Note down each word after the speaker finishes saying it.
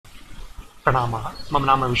प्रणामः। मम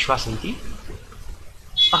नाम विश्वासः इति।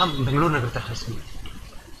 अहं बेङ्गलूरुनगरतः अस्मि।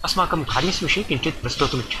 अस्माकं कार्यस्य विषये किञ्चित्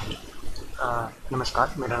प्रस्तोतुम् इच्छामि। नमस्कार,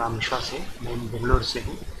 मेरा नाम विश्वास है, मैं बेंगलुरु से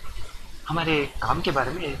हूँ। हमारे काम के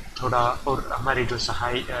बारे में थोड़ा और हमारे जो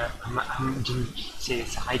हम जिनसे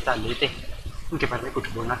सहायता लेते हैं उनके बारे में कुछ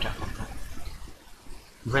बोलना चाहता था।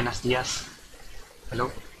 Buenos días.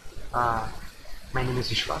 Hello. My name is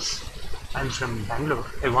Vishwas. I'm from Bangalore.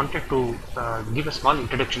 I wanted to give a small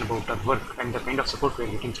introduction about our work and the kind of support we're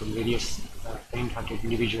getting from various kind-hearted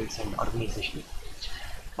individuals and organizations.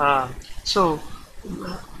 So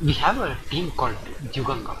we have a team called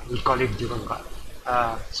dyugangA. We call it dyugangA.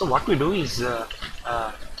 So what we do is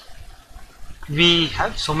we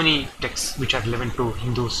have so many texts which are relevant to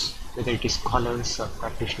Hindus, whether it is scholars or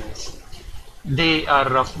practitioners. They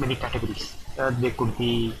are of many categories. They could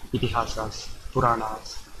be itihasas,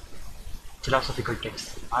 puranas, philosophical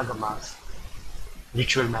texts, agamas,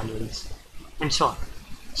 ritual manuals, and so on.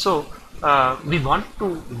 So we want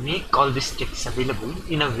to make all these texts available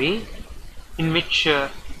in a way in which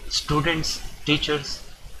students, teachers,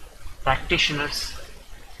 practitioners,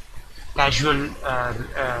 casual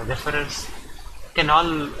referrers can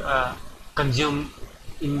all consume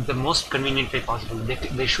in the most convenient way possible.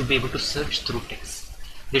 They should be able to search through texts.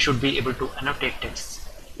 They should be able to annotate texts.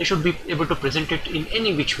 They should be able to present it in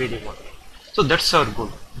any which way they want. So that's our goal.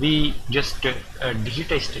 We just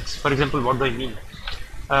digitize text. For example, what do I mean?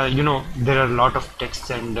 There are a lot of texts,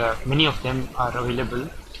 and many of them are available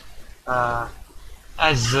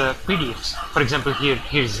as PDFs. For example,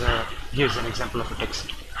 here's an example of a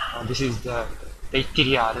text. This is the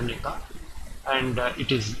Taittiriya Aranyaka, and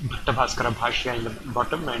it is Bhattabhaskara Bhashya in the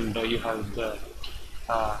bottom, and you have the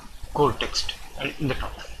core text in the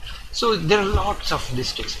top. So there are lots of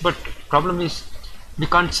this text, but problem is we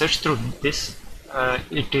can't search through this.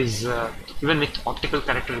 It is even with optical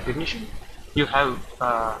character recognition, you have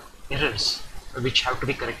errors which have to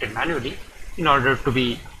be corrected manually in order to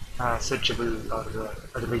be searchable or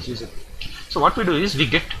otherwise usable. So what we do is we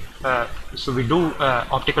get we do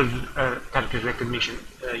optical character recognition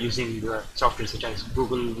using software such as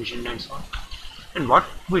Google Vision and so on. And what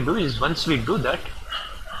we do is, once we do that,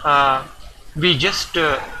 we just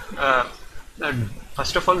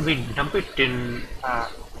first of all we dump it in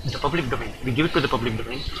the public domain. We give it to the public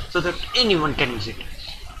domain so that anyone can use it.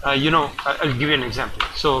 I'll give you an example.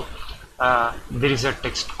 So there is a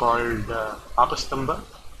text called Apastamba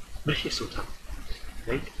Grihya Sutra,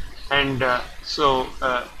 right? And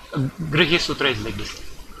Grihya Sutra is like this: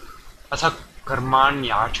 Asa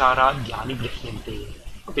karmanyachara dhyani grihyante.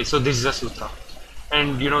 Okay, so this is a sutra,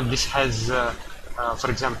 and this has,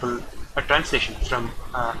 for example, a translation from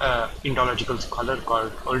an Indological scholar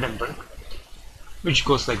called Oldenburg, which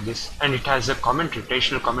goes like this, and it has a commentary,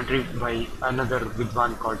 traditional commentary by another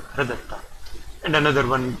Vidwan called Haradatta, and another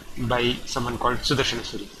one by someone called Sudarshana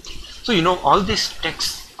Suri. So all these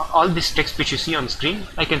texts which you see on screen,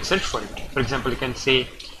 I can search for it. For example, I can say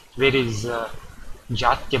where is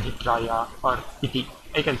Jatyabhipraya or Iti.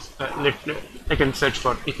 I can search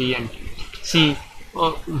for Iti and see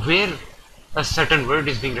where a certain word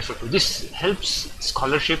is being referred to. This helps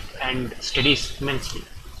scholarship and studies immensely.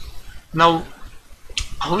 Now,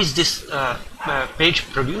 how is this page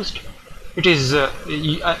produced? It is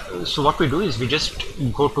so what we do is we just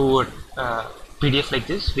go to a PDF like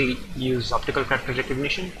this. We use optical character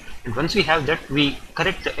recognition, and once we have that, we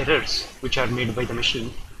correct the errors which are made by the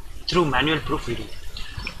machine through manual proofreading.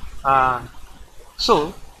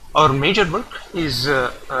 So our major work is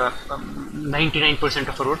 99%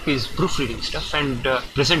 of our work is proofreading stuff, and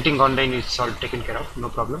presenting online is all taken care of, no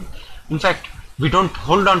problem. In fact, we don't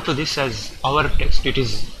hold on to this as our text. It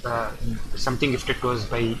is something gifted to us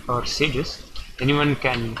by our sages. Anyone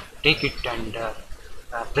can take it and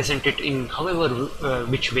present it in however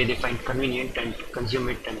which way they find convenient, and consume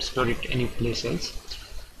it and store it any place else.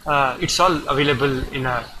 It's all available in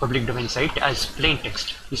a public domain site as plain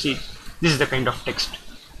text. You see, this is the kind of text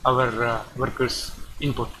our workers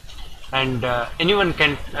input, and anyone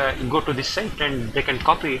can go to this site and they can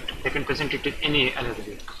copy it, they can present it in any other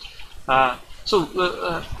way.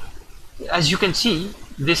 As you can see,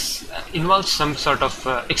 this involves some sort of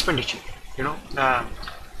expenditure.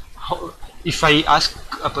 If I ask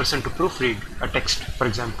a person to proofread a text, for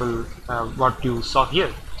example, what you saw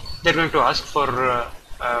here, they're going to ask for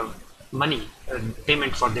money,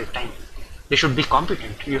 payment for their time. They should be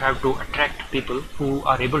competent. You have to attract people who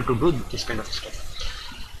are able to do this kind of stuff,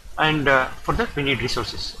 and for that we need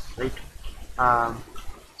resources, right?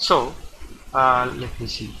 Let me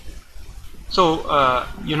see. So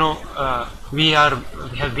we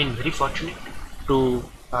have been very fortunate to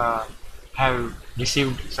have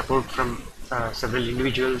received support from several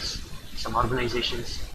individuals, some organizations,